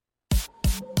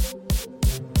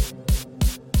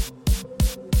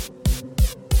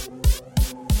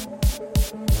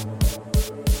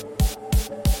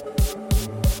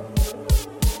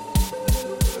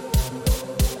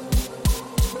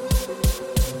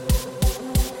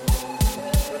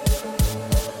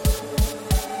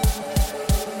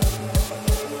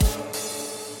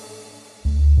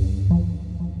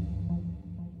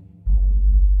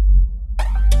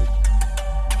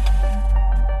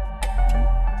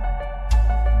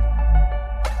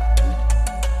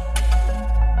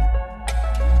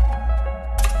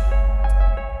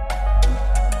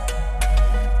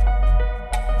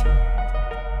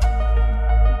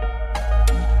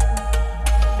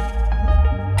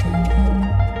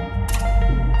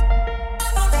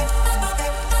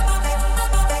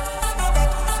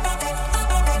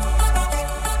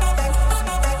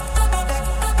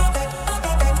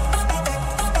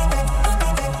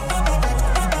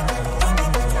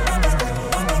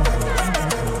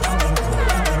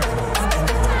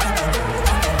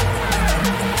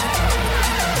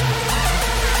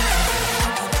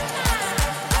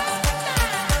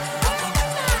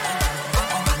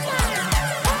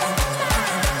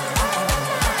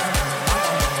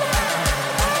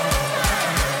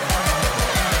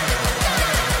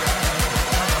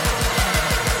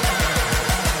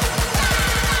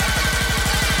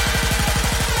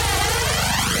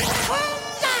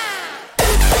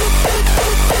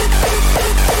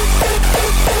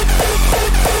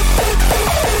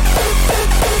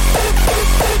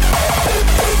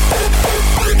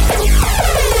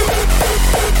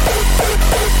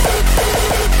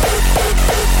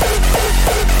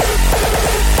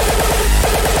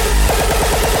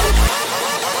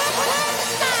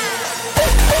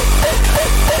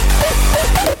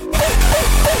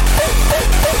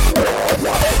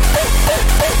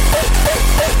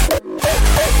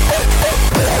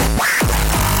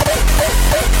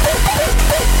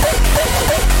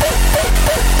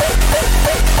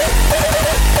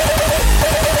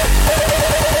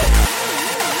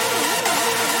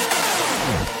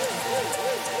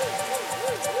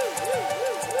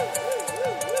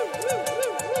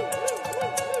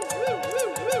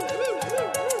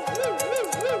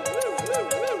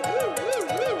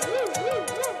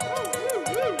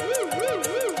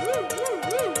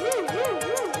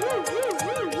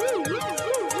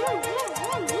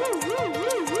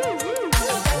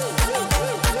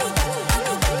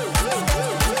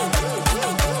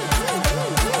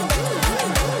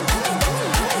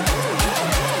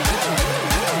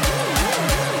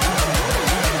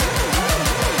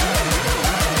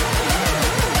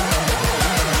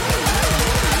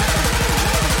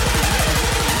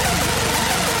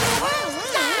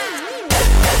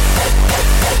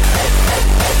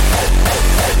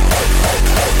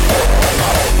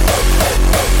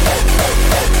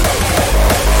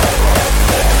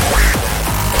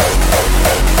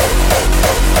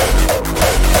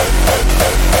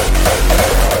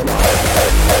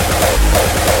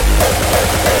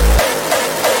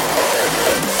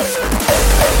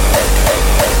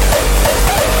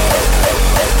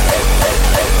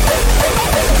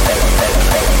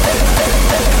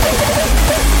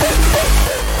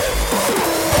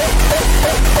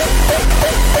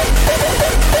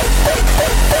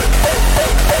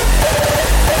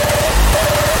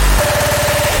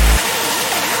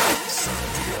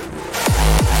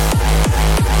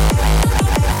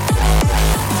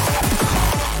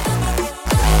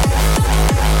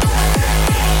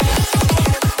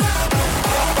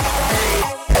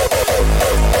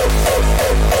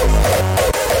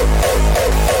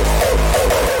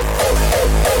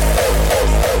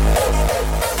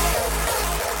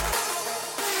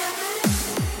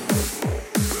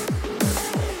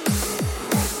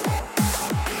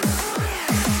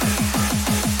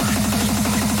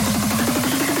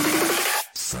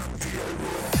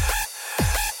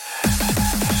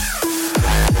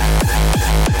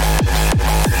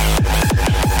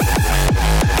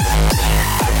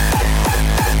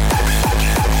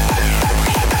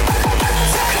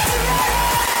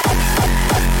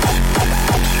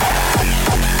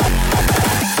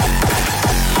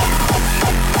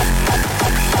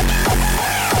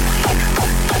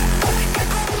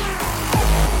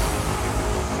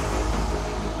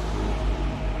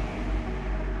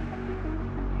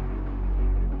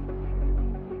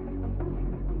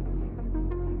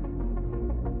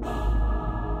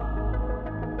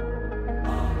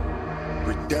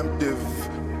redemptive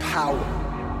power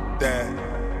that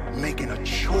making a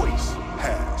choice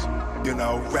has, you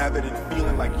know, rather than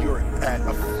feeling like you're at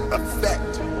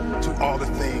effect to all the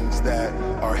things that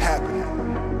are happening.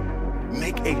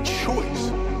 Make a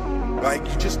choice Like,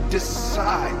 you just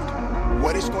decide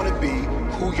what it's going to be,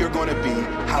 who you're going to be,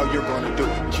 how you're going to do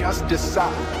it. Just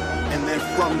decide. And then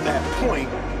from that point,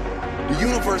 the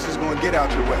universe is going to get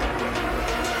out your way.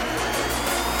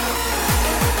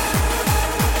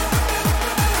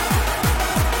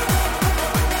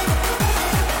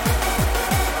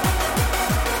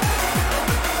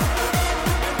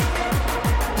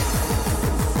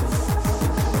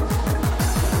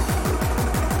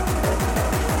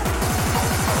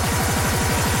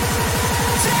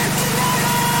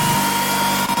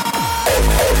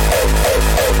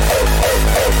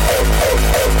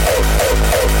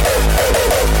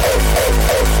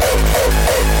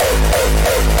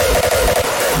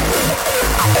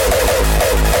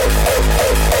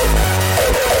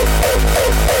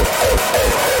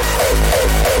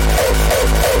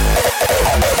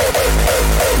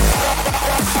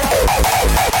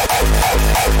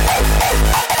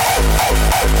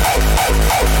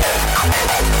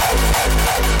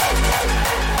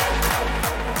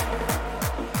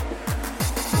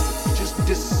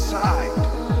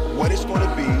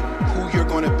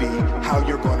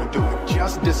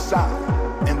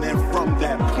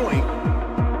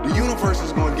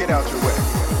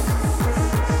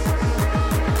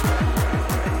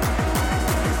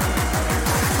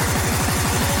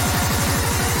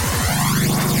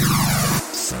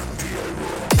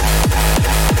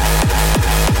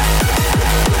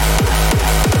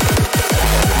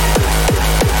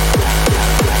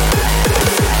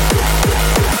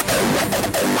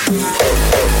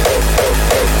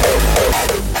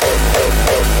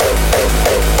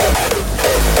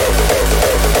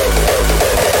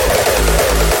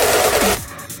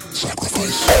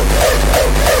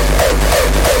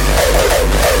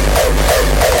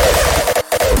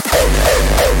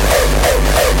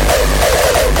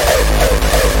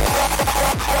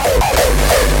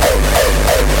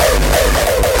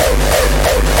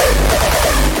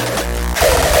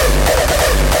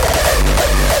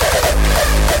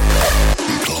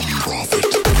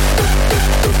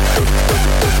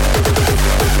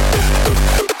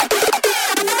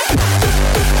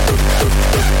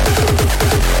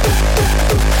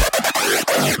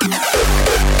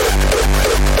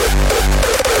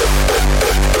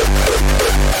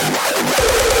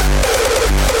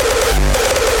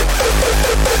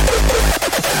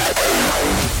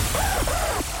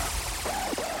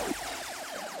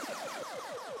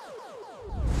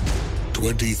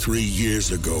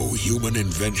 Years ago, human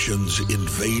inventions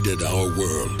invaded our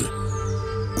world.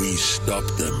 We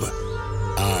stopped them.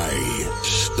 I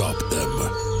stopped them.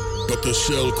 But the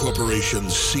Cell Corporation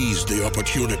seized the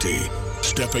opportunity,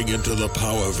 stepping into the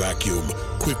power vacuum,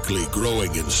 quickly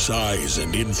growing in size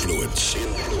and influence.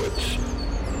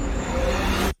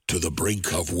 To the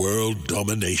brink of world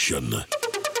domination.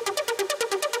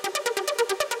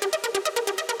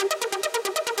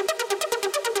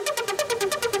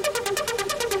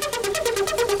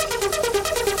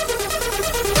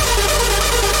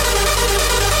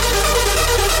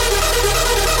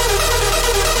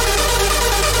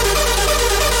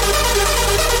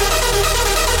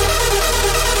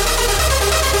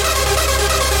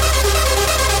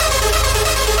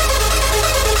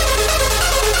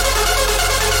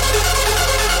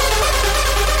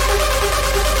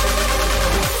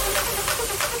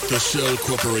 The Cell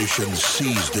Corporation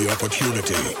seized the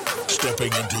opportunity,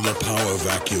 stepping into the power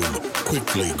vacuum,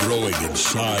 quickly growing in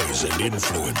size and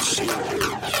influence.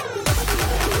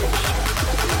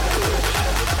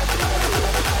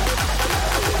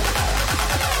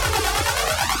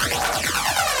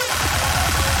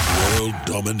 World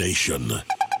domination.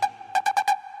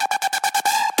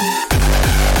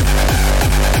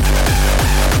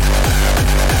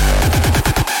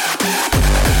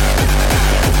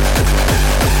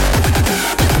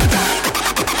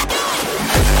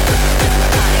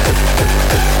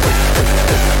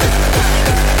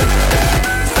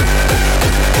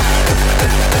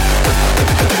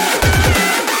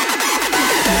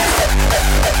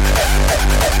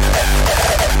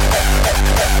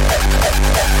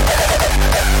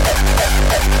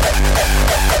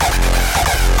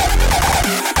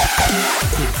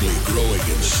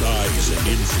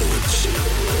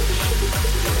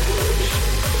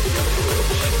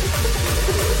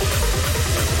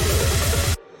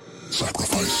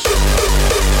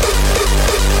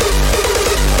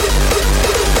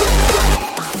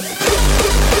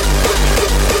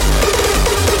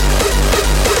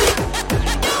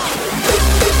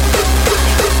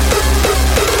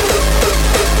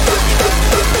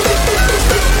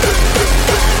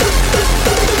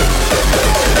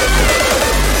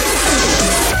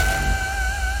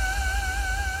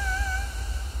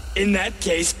 that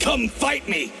case, come fight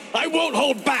me. I won't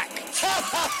hold back.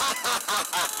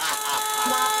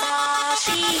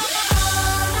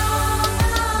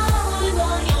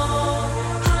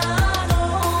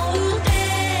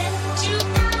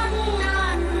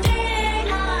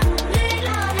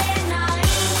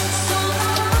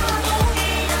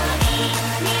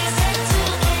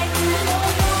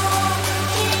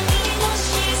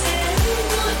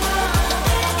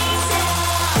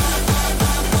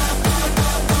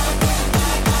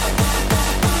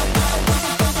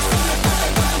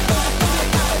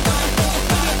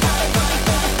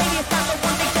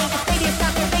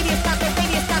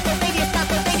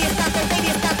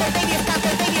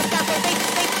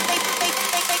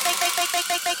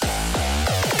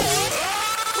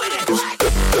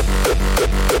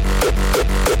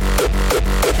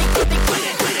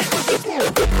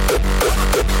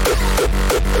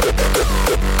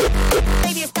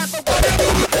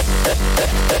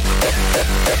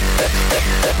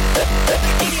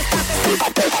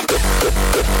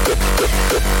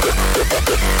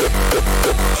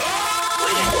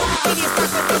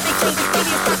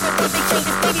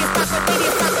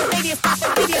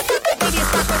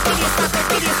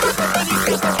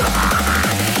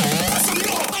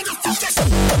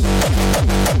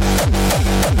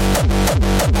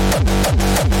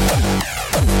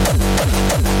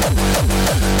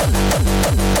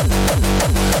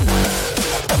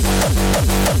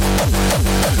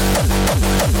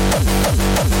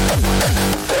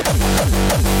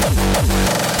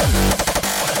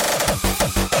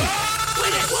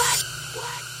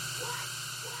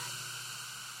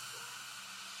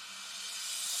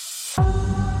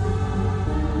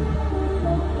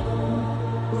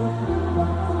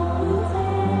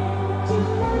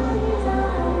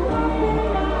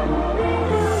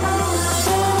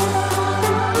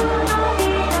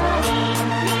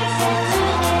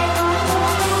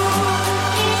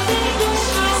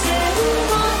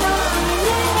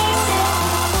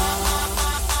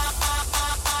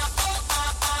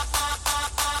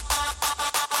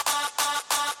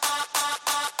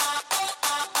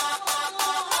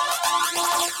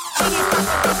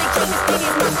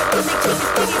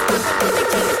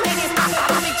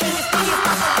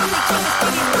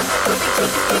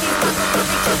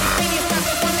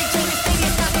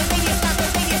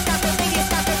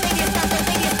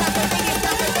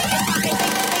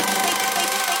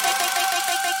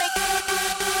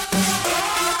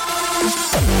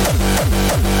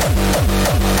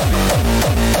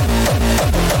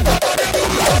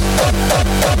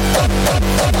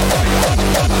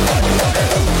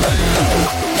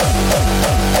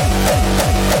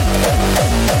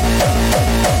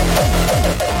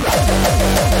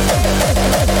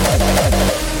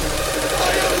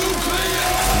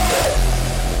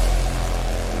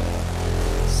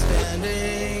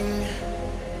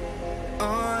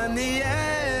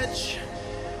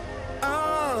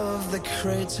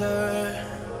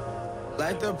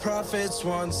 Prophets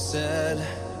once said,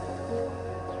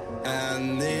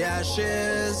 and the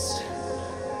ashes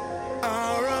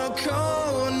are all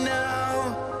cold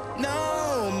now,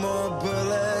 no more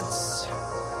bullets,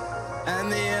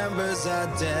 and the embers are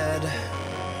dead.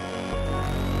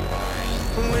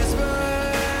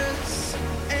 Whispers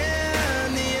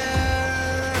in the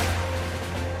air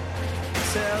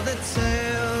tell the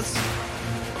tales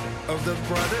of the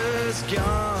brothers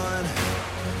gone.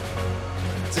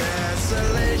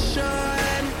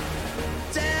 Desolation,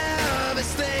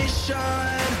 devastation.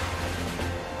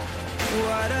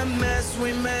 What a mess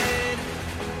we made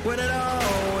when it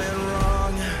all went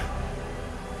wrong.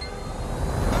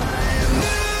 I'm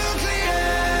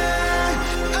nuclear,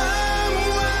 I'm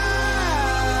wild,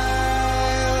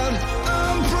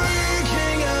 I'm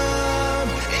breaking up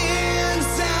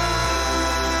inside.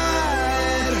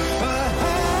 A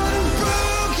heart of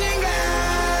broken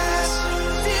glass,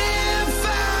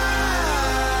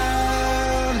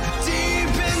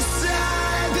 deep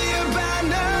inside the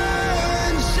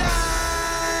abandoned child.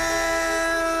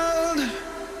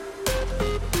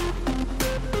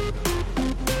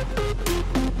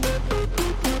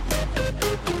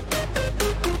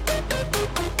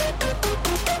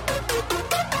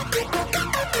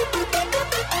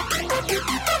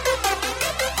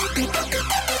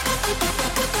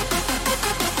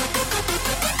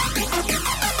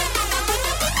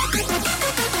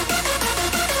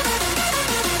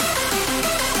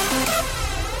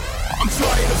 I'm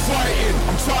tired of fighting,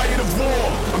 I'm tired of war,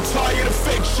 I'm tired of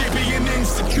fake shit being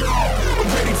insecure. I'm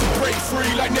ready to break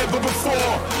free like never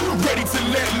before, ready to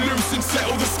let loose and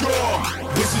settle the score.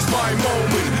 This is my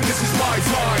moment, this is my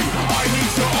time, I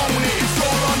need to own it, it's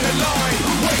all on the line.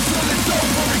 Wait till it's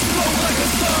over, explode like a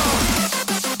star.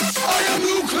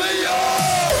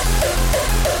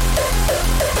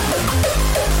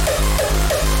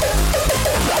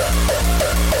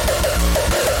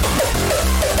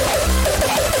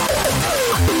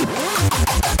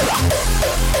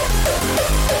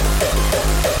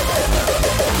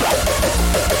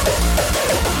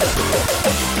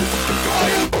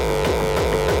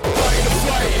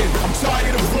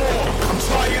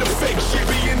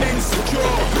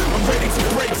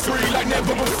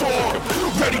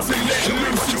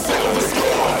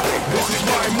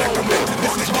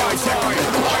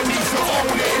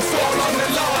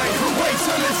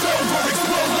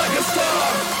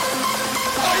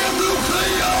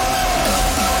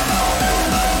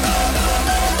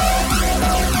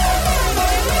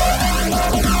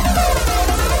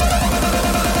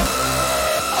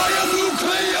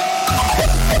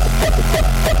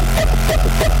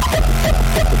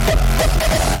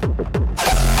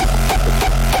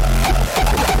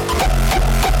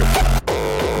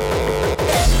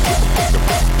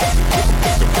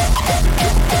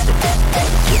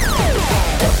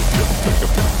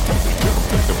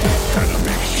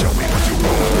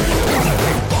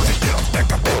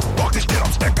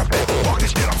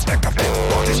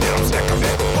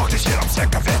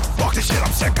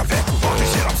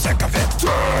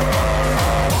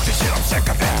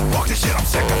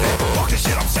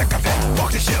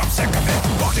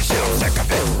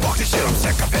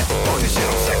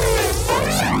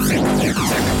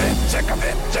 of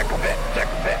it, sick of it, sick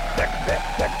of it, sick of it,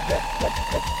 sick of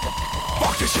it.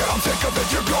 Fuck this shit, I'm sick of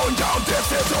it. You're going down,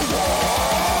 this is a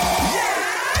war. Yeah!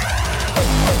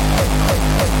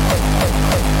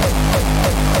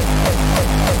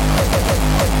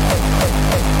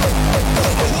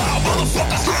 Wow,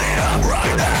 motherfuckers, get up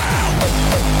right now.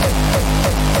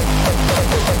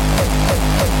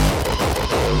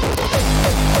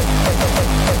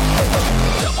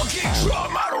 Double kick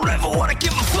drum, I don't ever wanna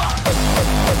give a fuck.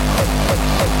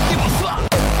 Give a fuck.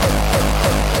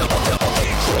 Double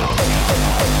kick drum.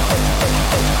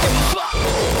 Give a fuck.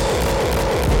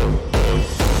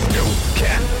 You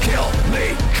can't kill me,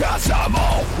 'cause I'm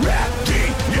already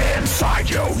inside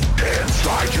you.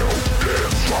 Inside you.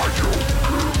 Inside you.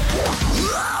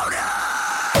 Louder.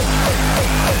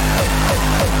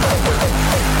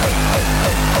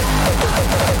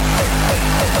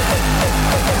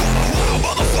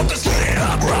 Motherfuckers, get it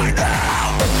up right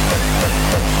now!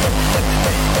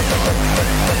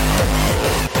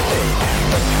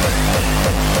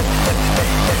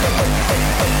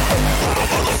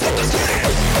 Motherfuckers, get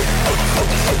it!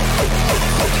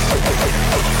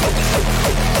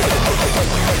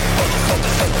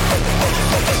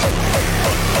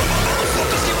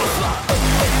 Motherfuckers, give a fuck!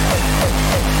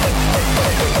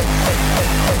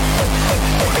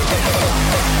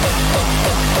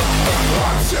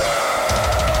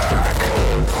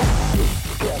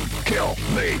 Kill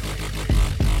me.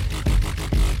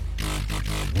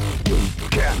 You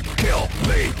can't kill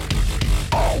me.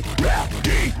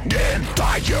 Already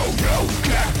inside you. You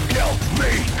can't kill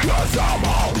me, 'cause I'm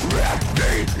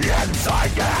already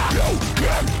inside you. You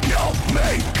can't kill me,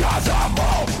 'cause I'm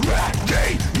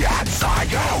already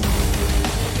inside you.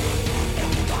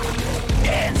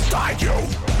 Inside you.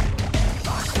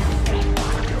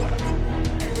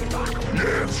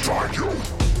 Inside you.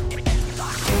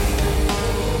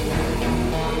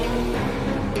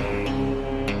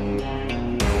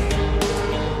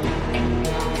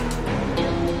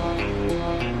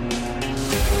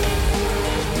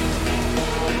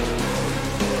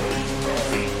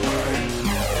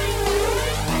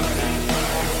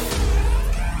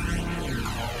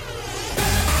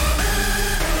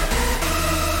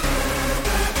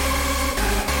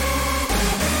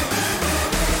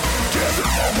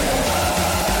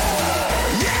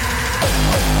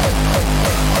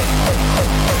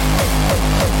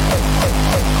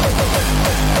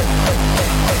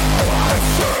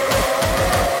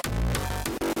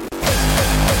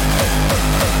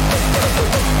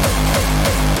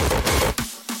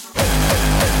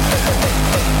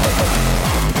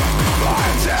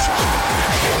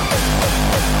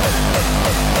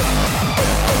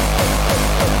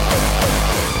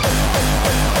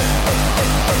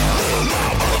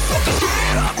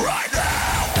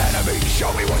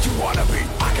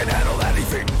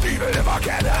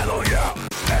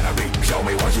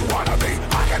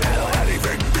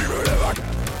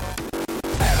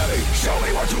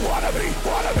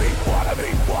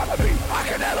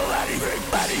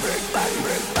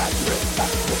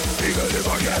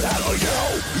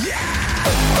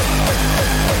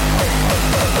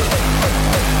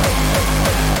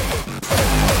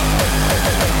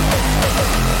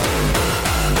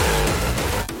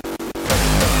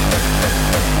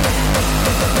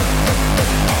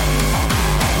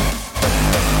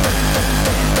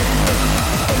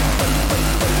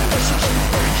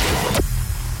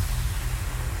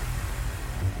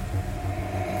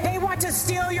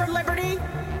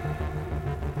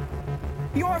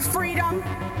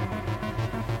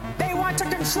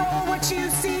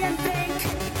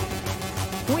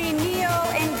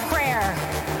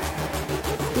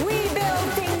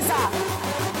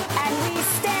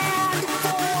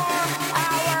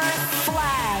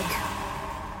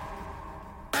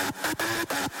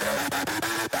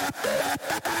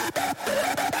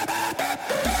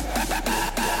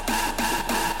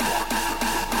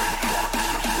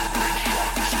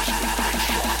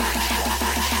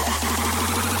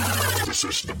 This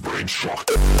is the brain shock.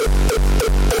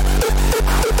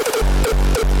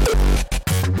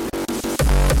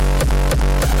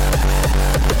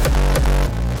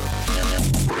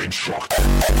 Brain shock.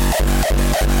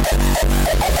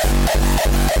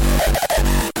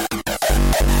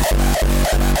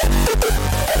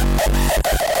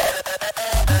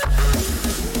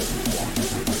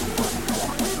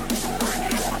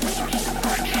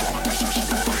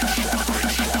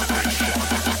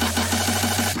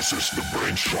 This is the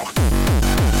brain shock.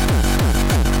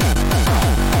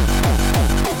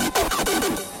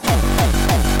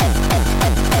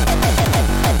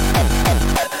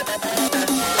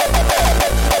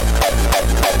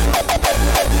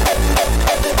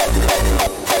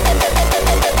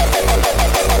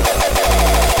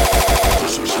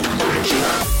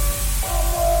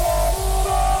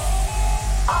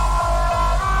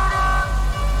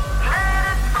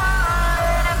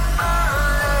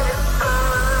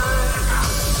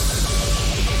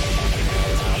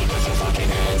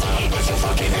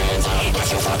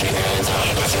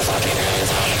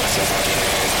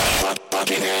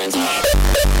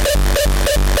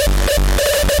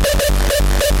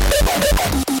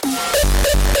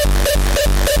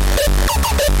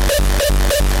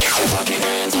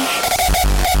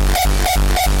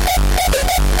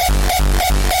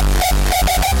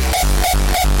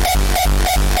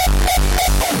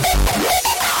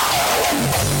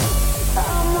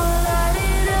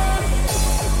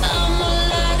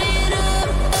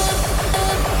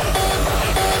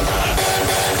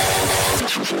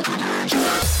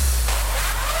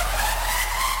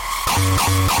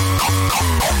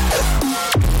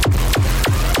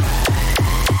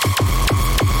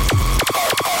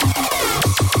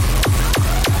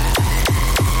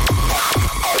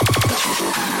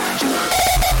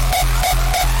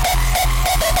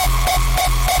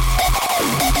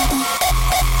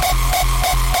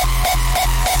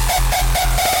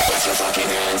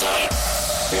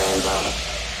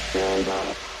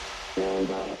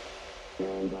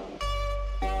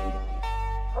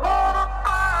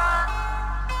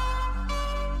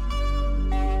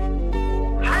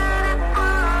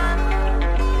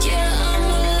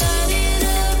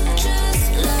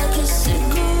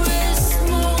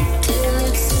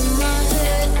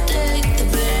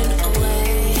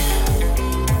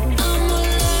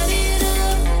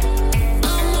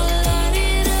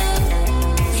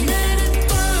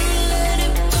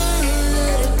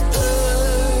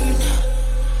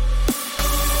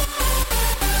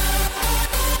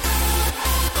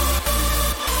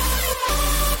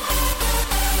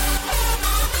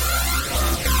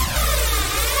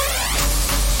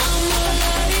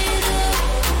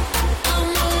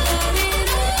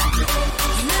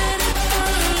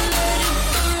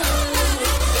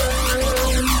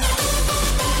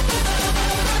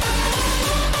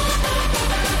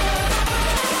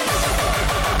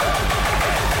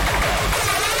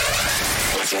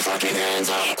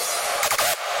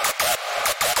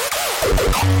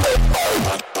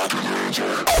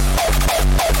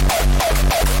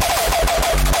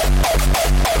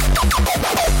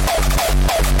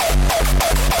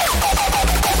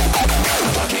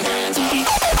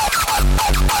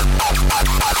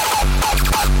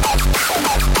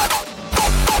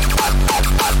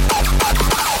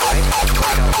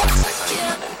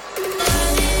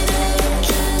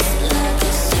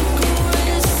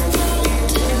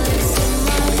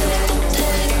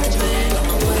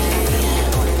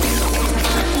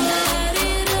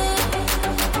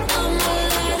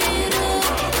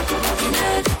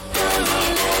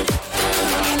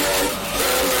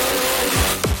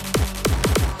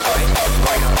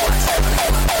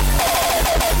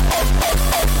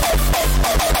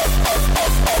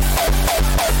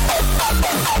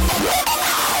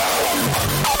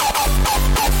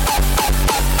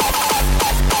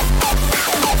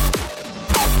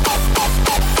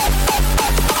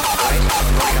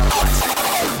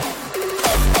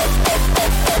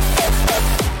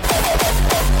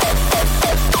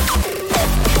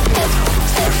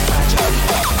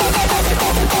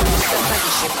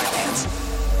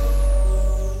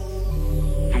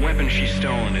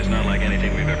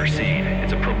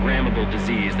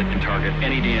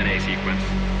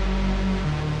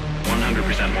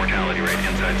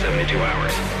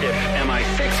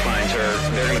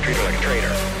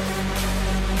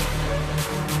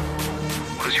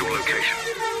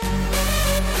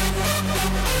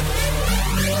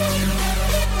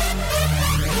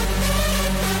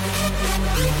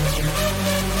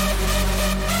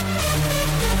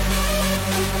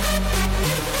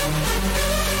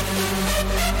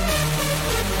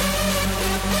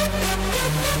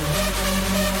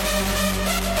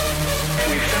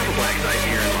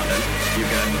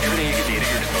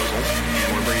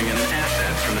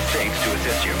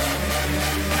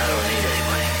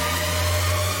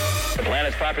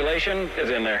 Population is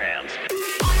in their hands.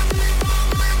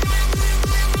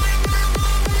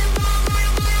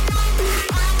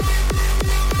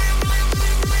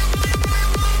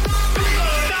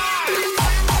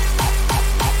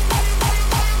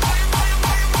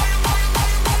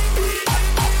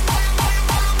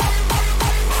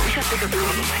 We got bigger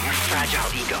problems than your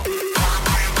fragile ego.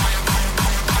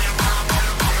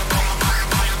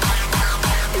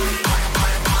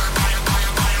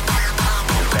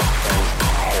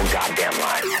 Goddamn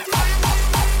lies.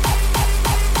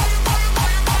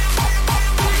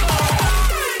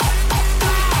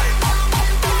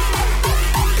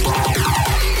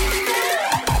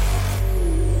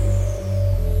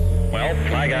 Well,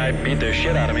 my guy beat the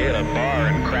shit out of me at a bar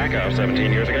in Krakow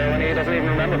 17 years ago, and he doesn't even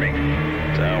remember me.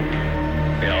 So,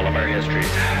 all of our histories.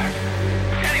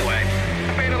 Anyway,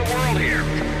 the fate of the world here.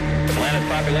 The planet's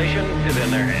population is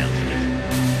in their hands.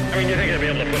 I mean, you think they'd be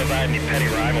able to put aside any petty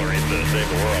rivalries to save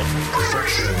the world?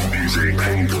 Perfection is a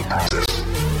painful process.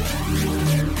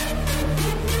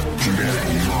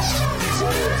 Humanity must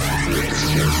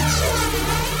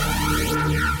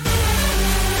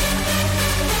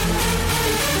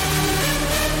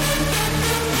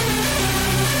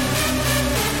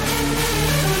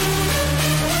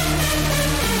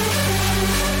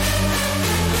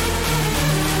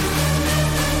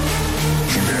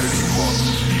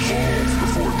evolve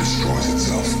before it destroys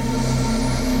itself.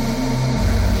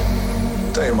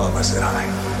 Tell your mom I said hi.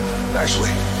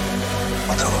 Actually,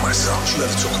 I'll tell her myself. You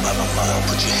ever talk about my mother, I'll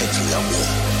put your head through that wall.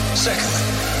 Secondly,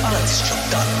 I'll have this job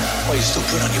done while you're still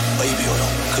putting on your baby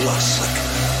oil. Good luck, Slick.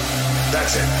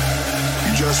 That's it.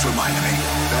 You just reminded me.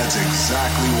 That's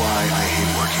exactly why I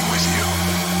hate working with you.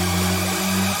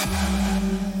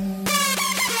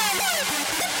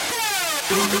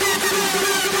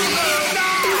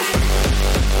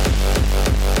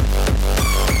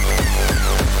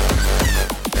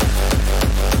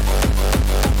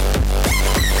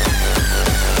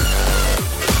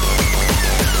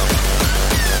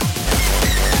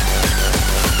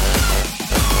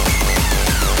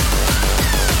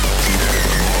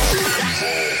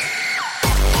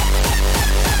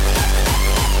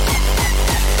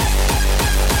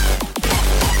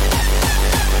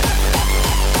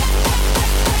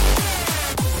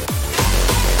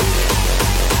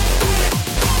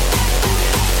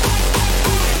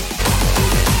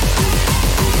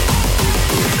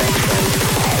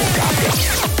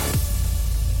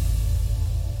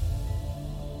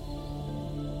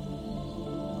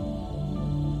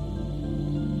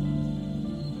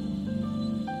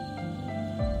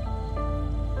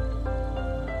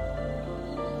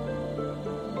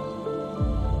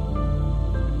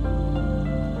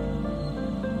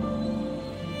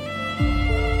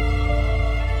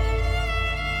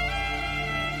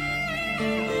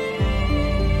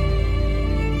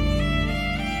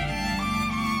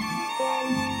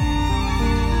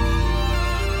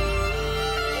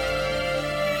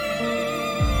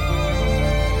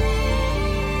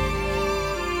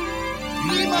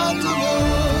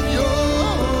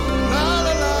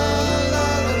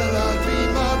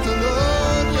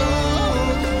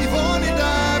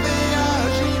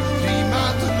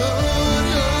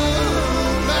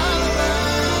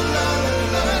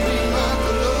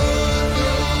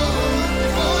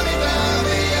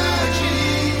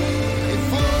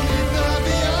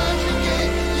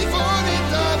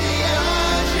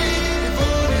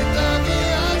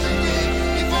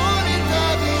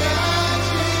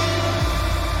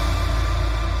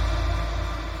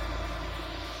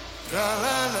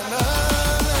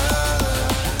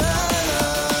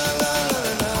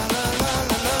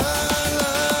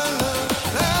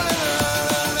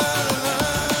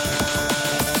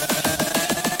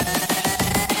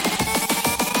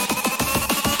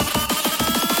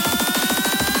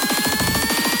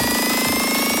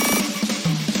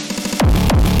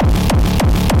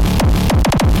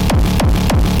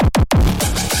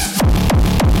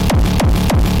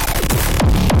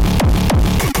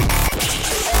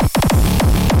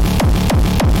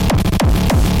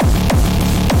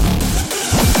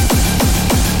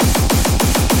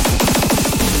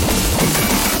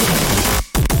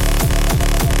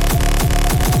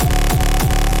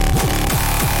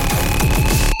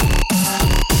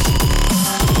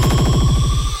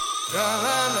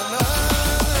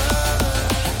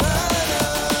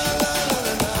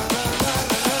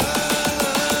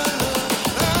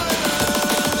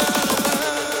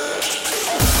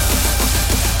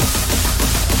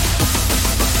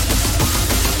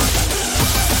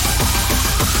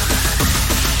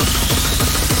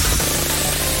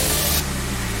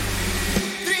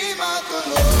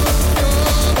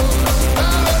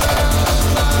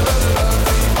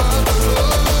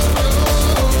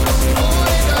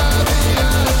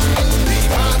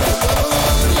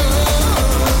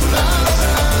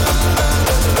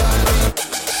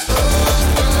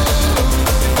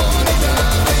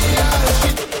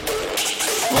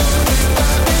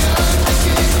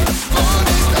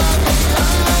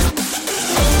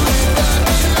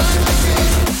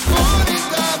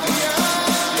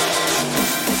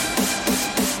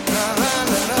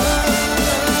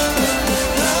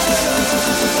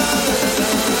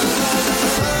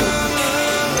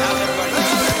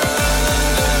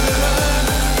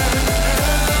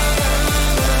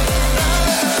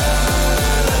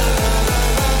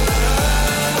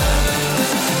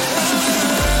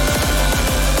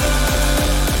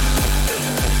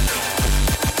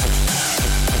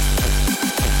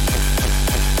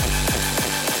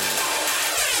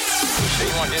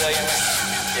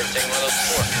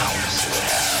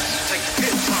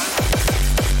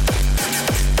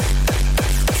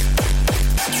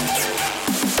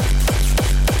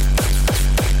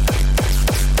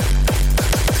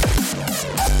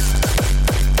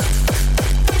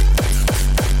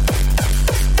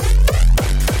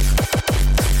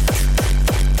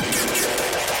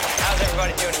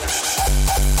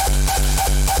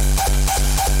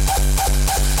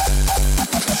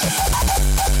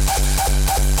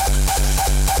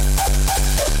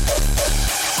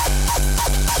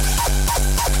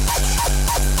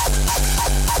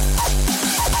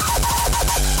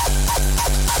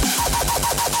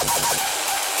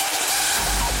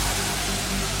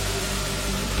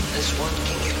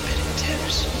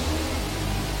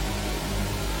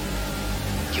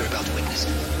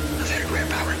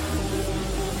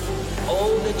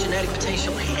 of genetic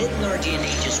potential hidden in our DNA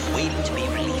just waiting to be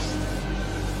released.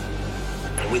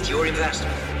 And with your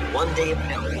investment, one day of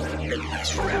memory that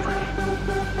lasts forever.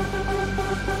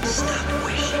 Stop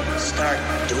wishing, start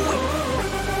doing.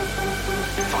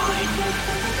 Find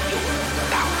your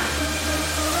power.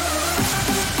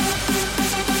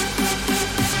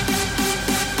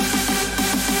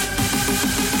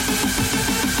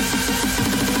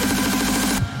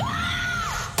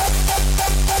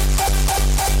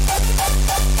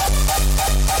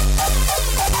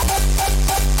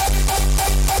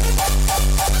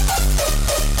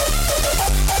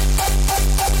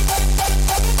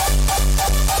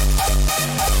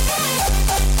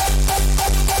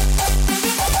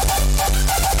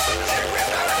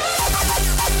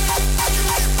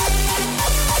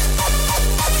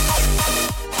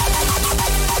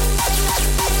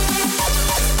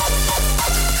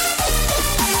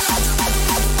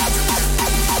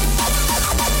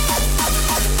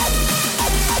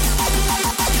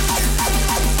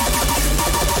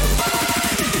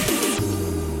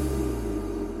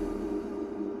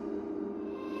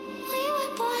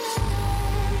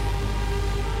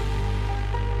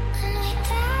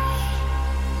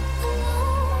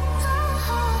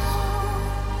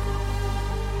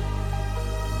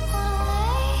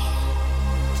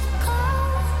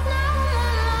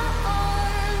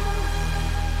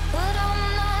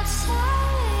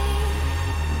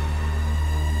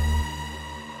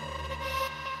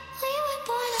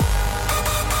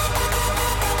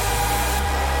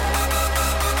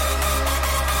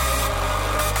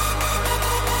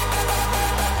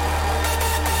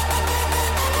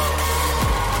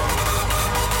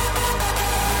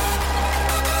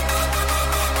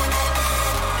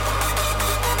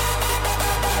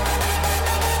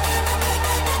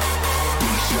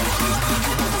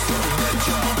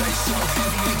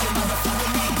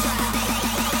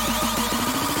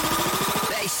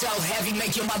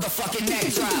 Make your motherfucking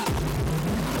neck drop.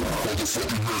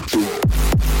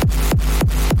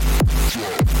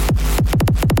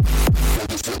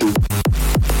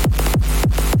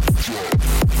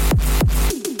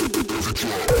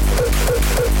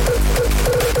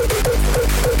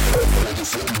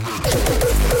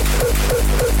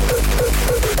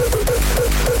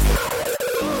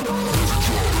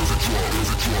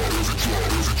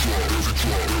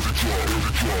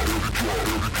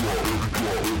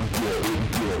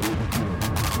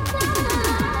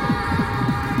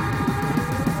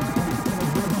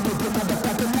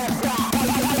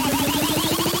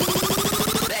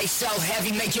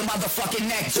 Heavy, make your motherfucking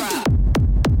neck drop.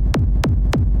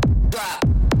 Drop.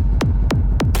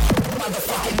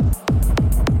 Motherfucking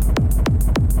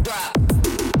drop.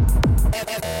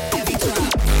 Heavy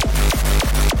drop.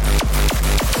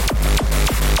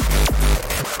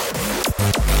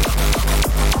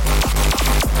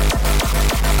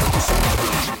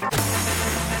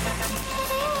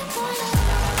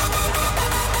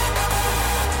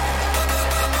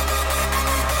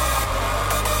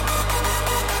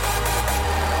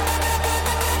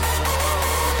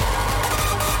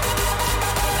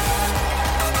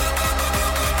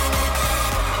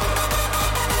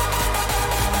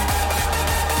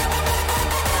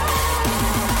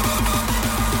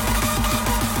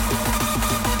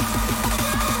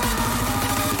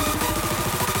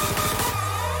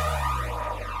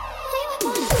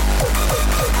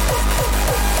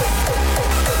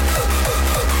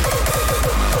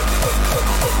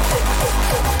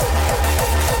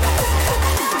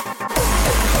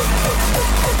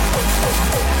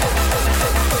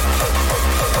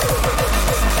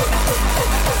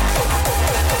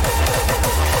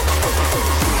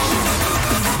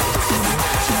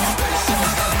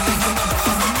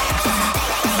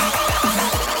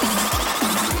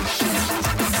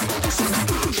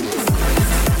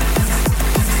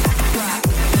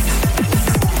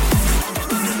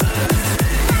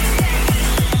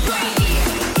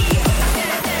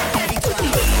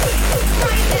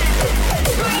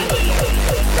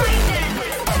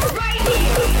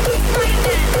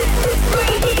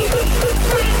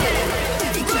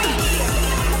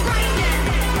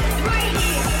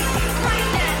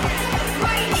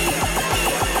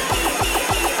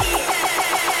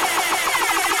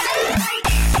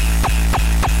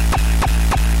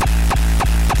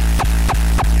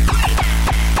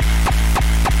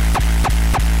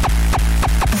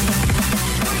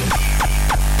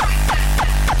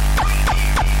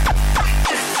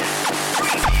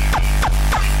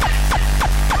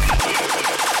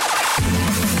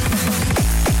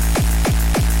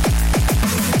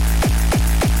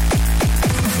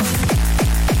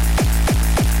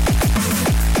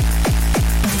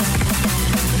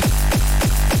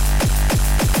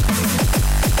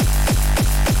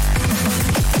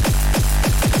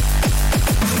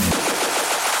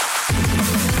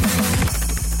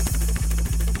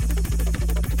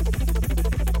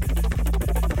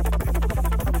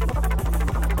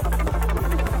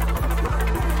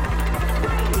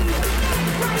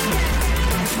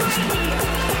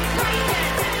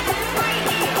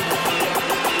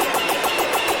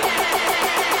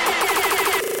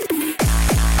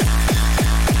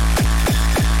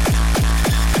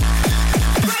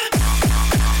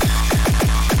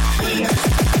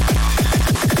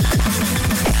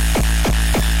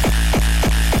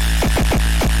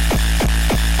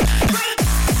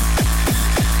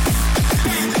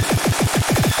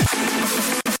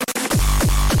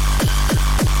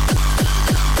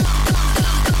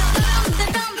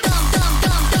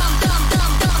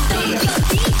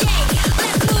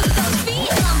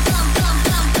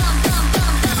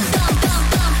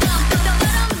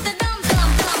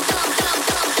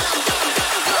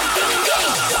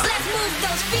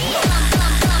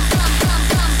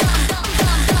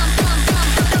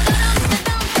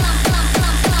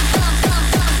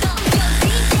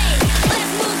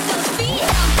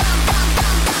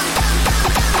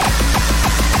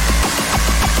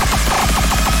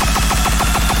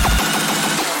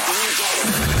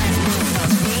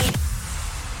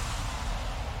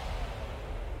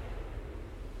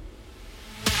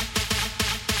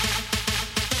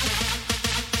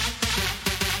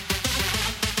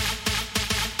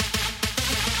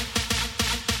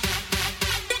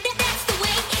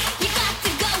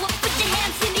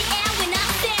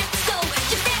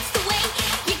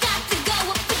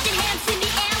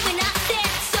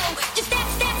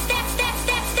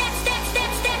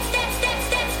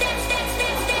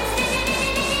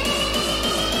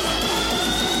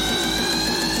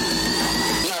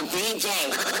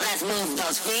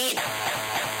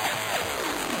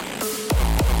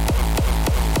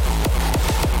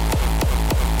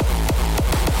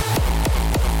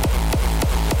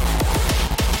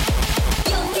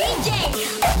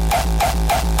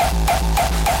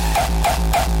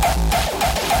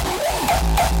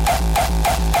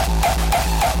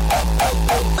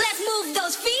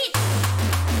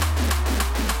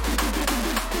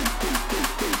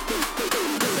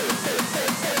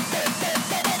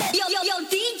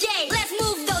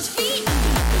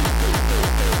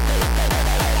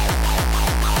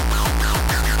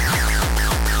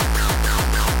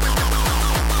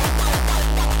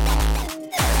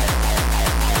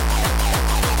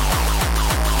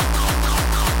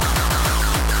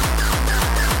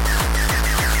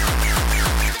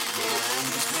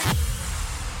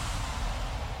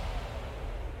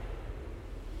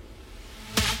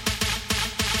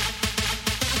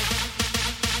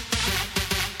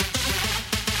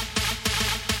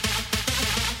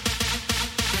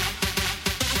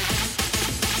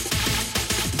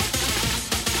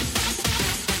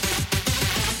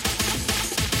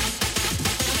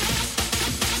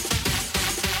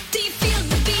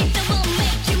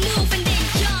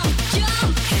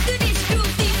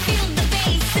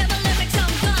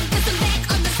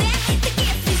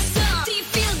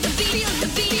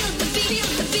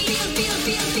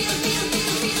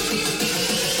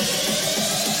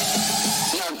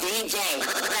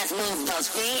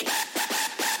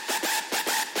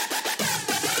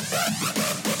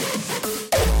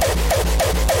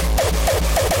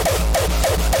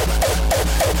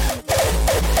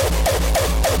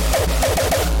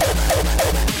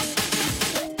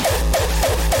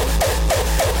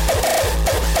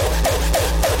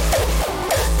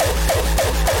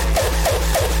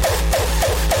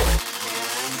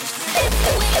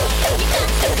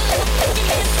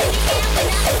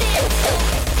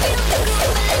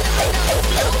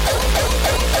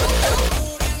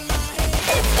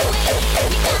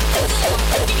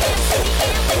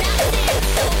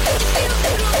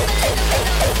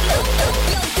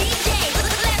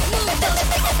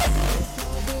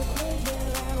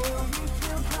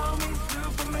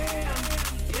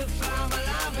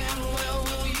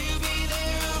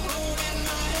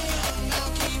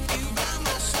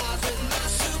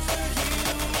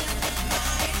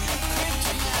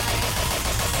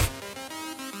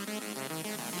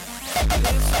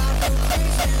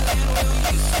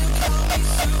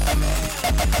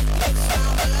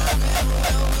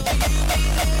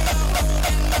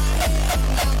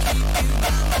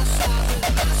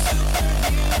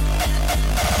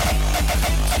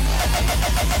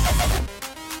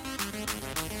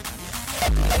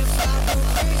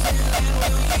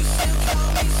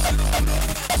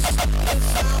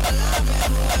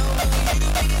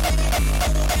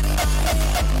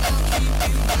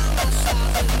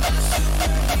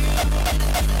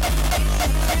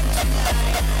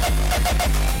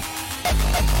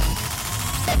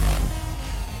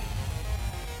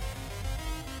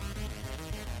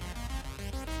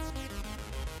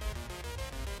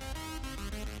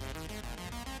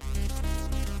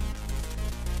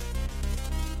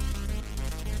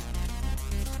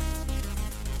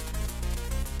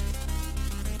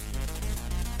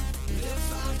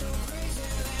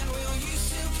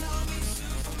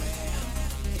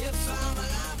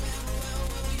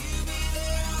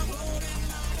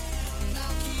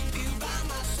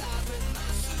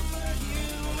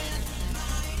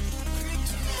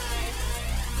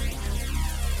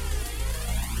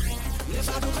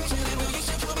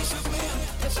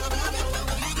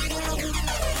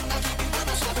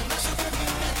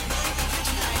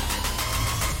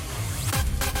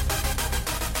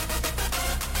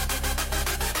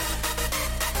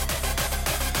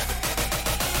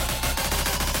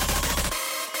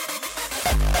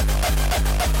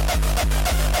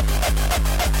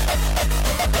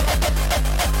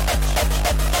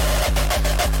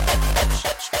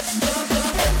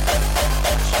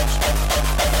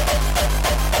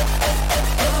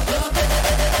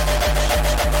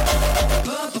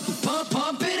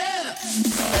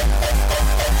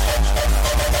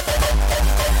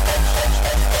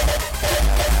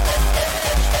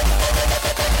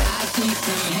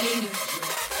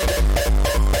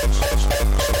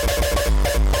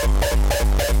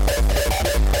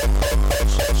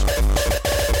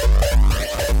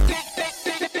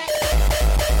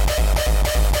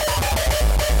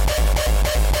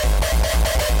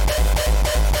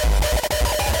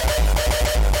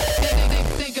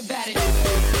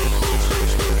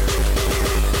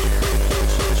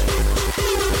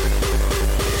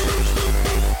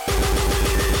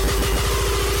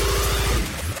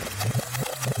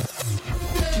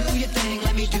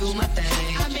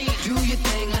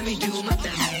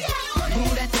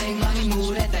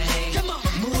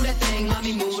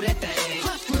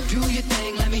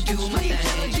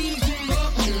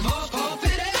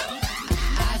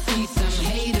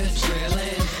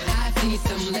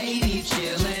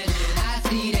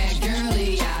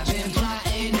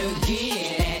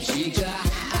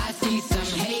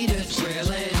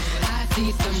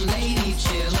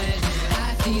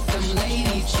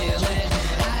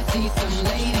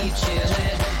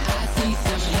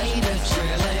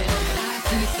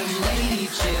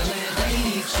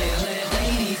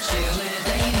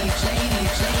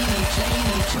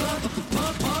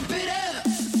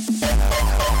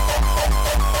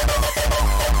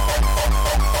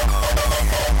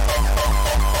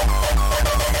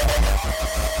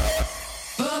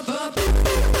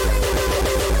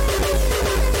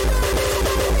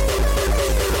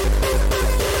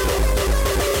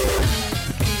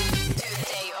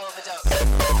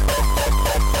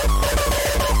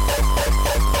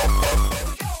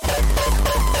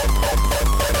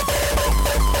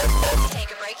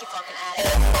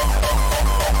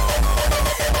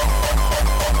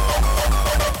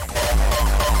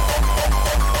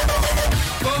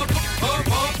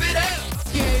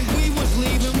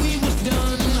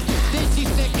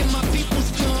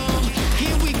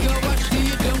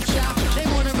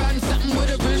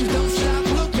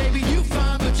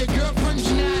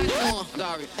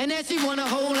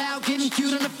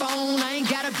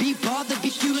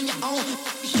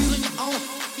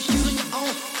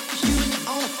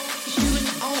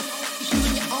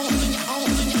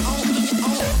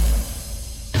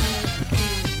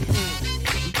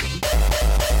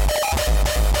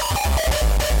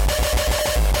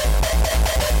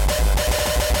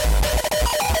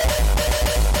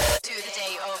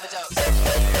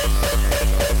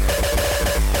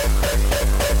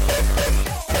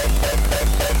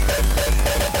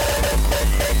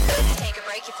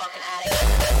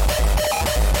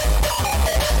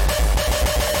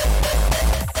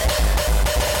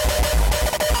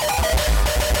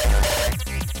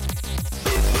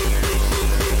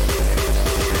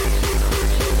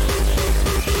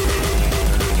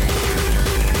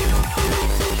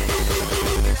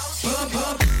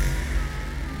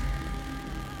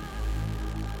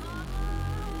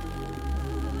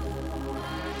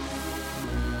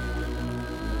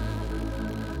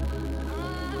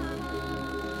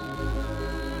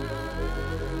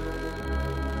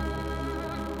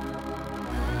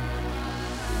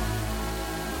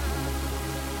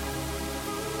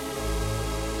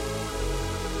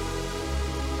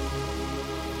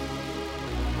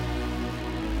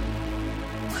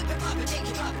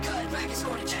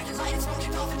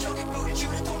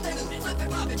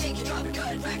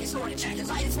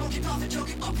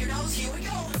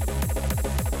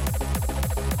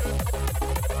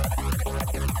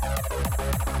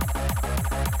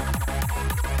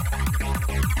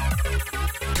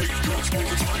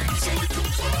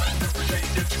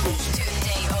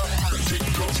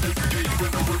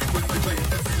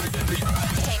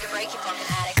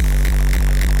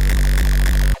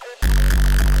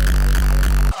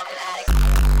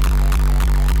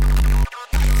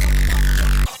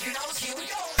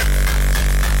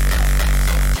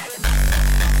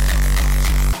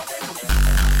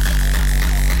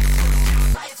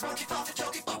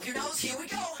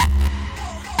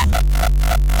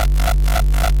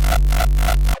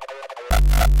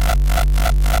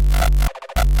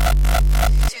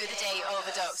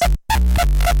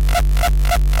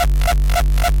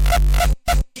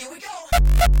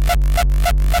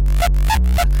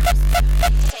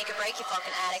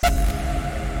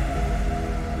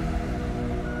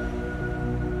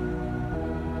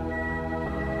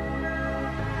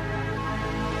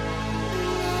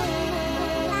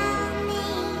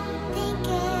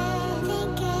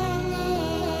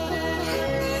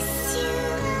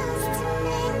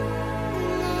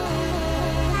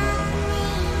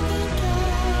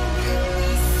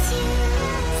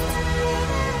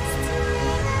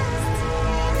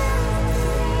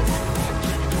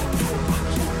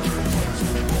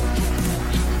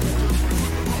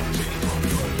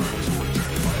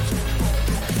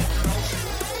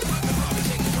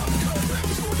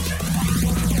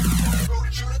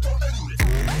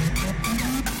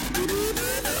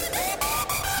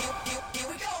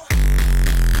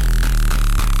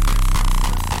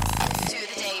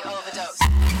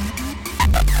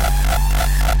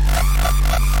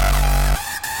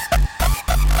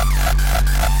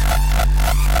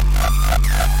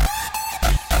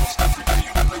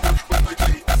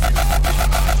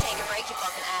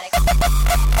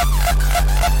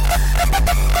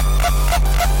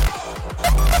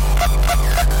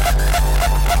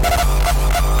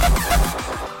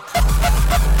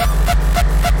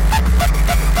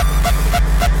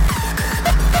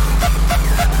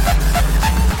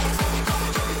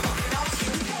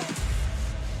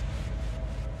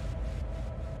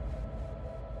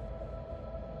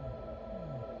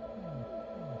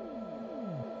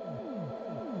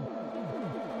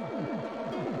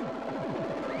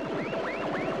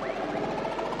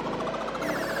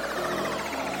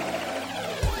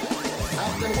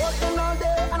 Been working all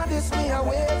day and I this me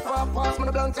away for pass me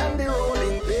the blunt and the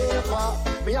rolling paper.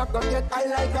 Me I go get high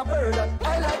like a bird,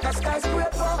 high like a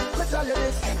skyscraper. Me tell you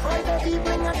this, Friday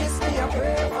evening I this me a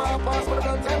pray for pass me the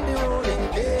blunt and the rolling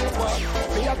paper.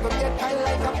 Me I go get high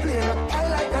like a plane, high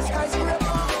like a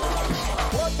skyscraper.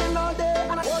 Working all day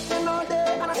and I working all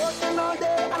day and I working all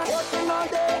day and I working all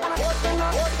day and I working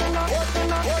all day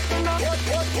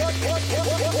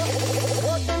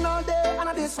and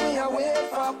I this me away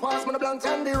for pass me the blunt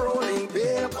and the rolling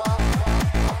paper.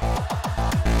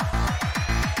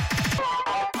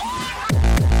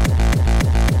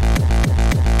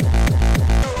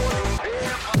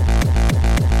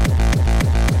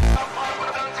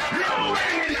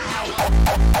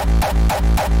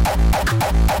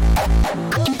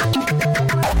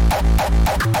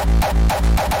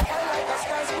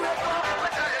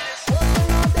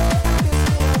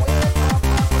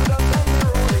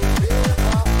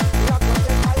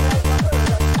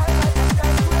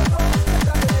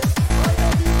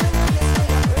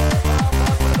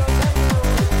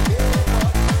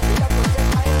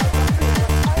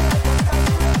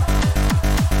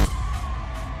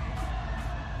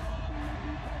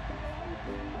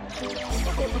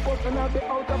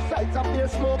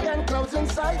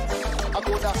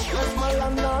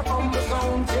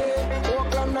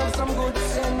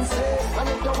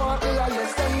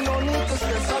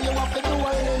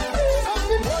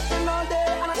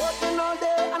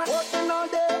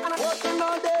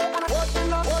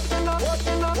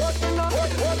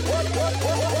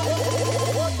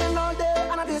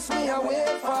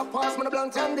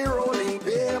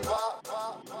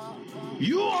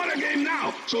 You on the game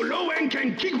now, so low end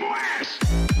can kick more ass.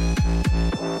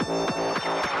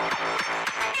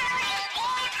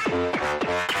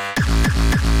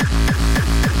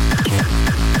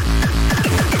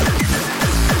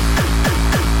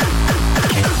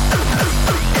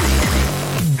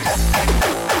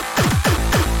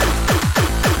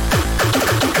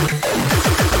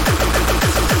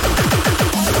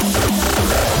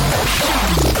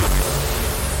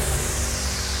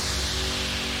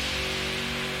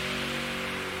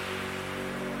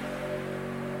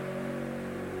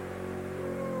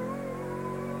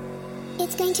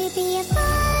 It's going to be a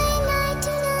fine night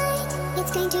tonight.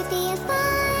 It's going to be a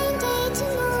fine day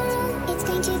tomorrow. It's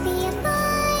going to be a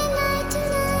fine night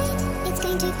tonight. It's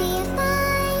going to be a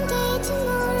fine day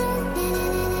tomorrow. Na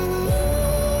na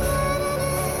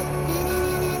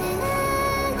na na na na na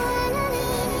na na na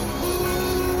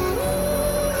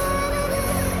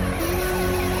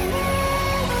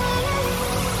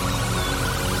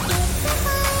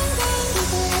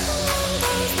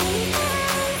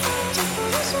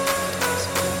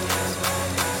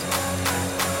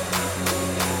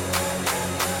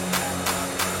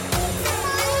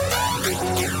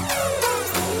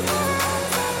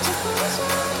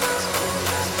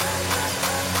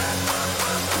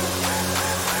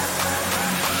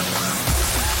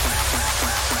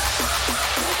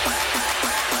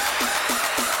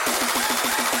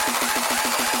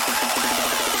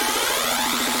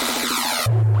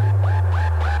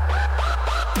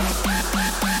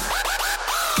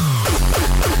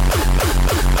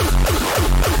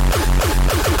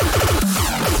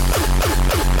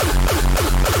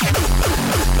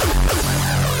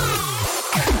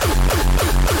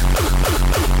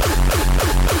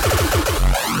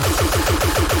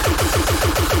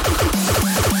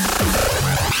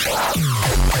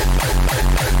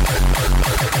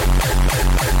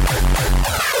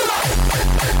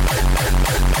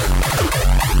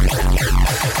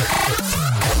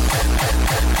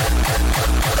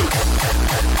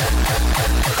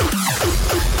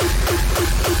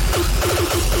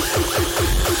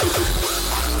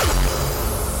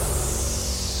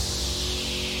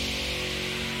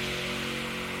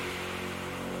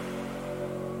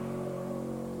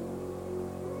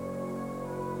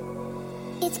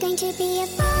It's going to be a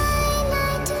fine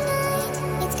night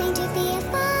tonight. It's going to be a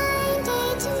fine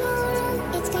day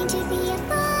tomorrow. It's going to be a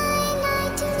fine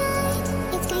night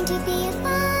tonight. It's going to be a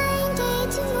fine day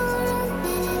tomorrow.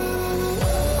 Na na na na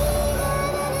na.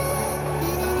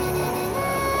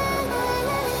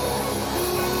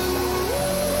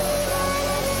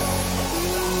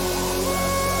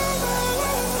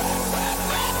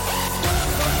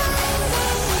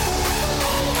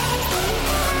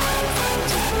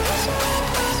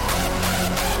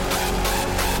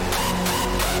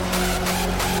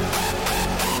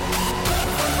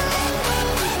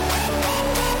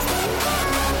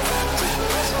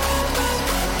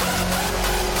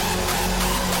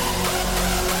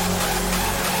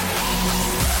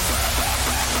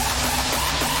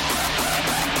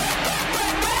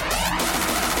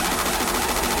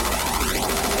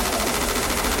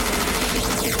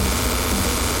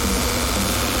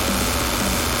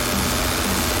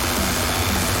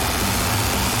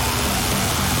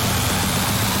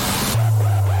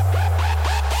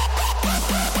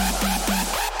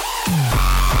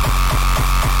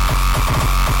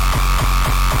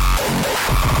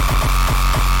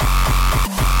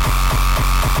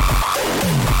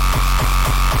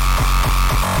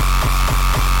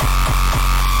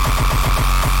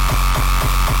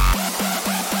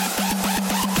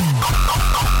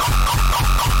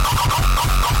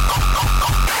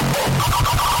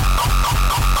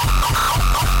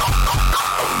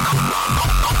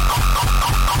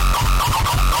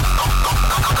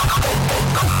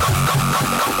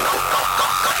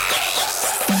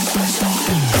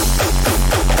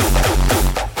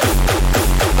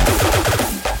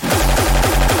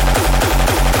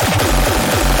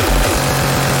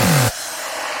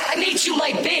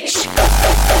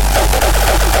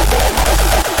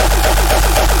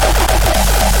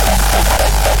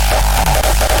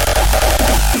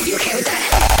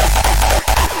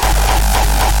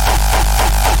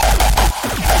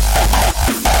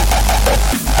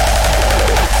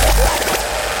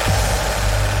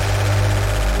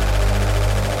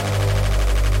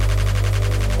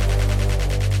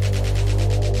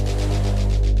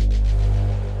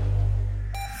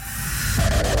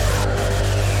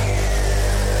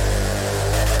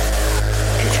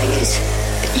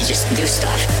 do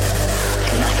stuff,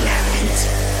 and nothing happens.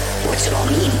 What's it all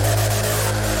mean?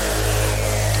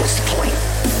 What's the point?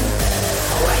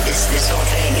 Alright, this whole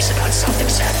thing is about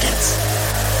self-acceptance.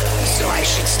 So I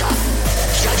should stop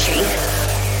judging.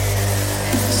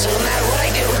 So no matter what I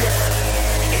do,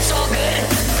 it's all good.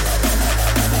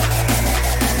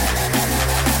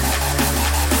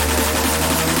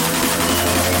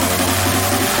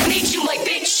 I need you, my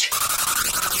bitch.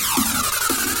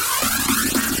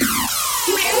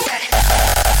 You hear that?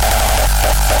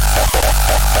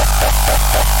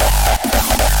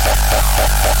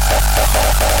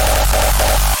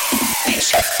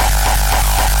 Bitch.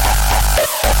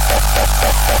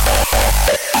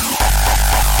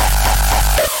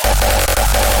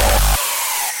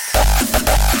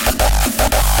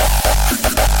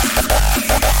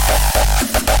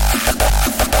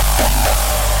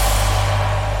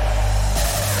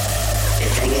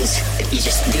 You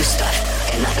just do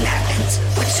stuff and nothing happens.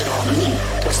 What does it all mean?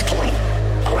 What's the point?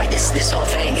 Alright, this whole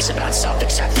thing is about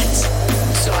self-acceptance.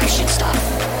 So I should stop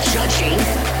judging.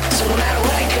 So no matter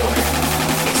what I do,